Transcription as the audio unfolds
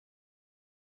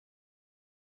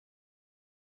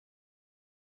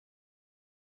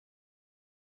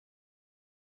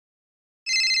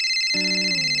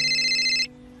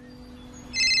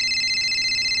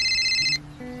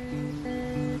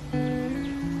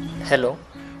Hello,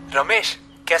 Ramesh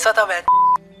कैसा था match?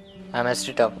 I'm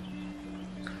ST Top.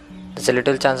 There's a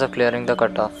little chance of clearing the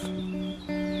cutoff.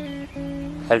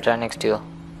 I'll try next year.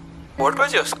 What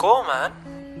was your score, man?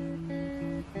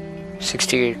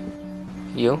 68.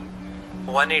 You?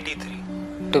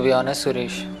 183. To be honest,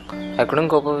 Suresh, I couldn't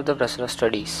cope up with the pressure of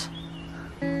studies.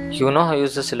 You know how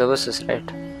used the syllabus is,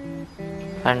 right?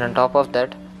 And on top of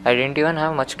that, I didn't even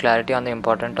have much clarity on the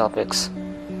important topics.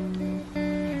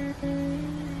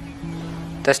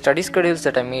 The study schedules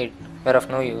that I made were of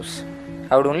no use.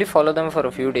 I would only follow them for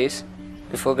a few days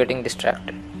before getting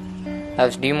distracted. I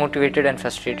was demotivated and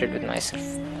frustrated with myself.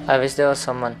 I wish there was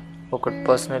someone who could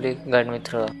personally guide me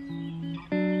through.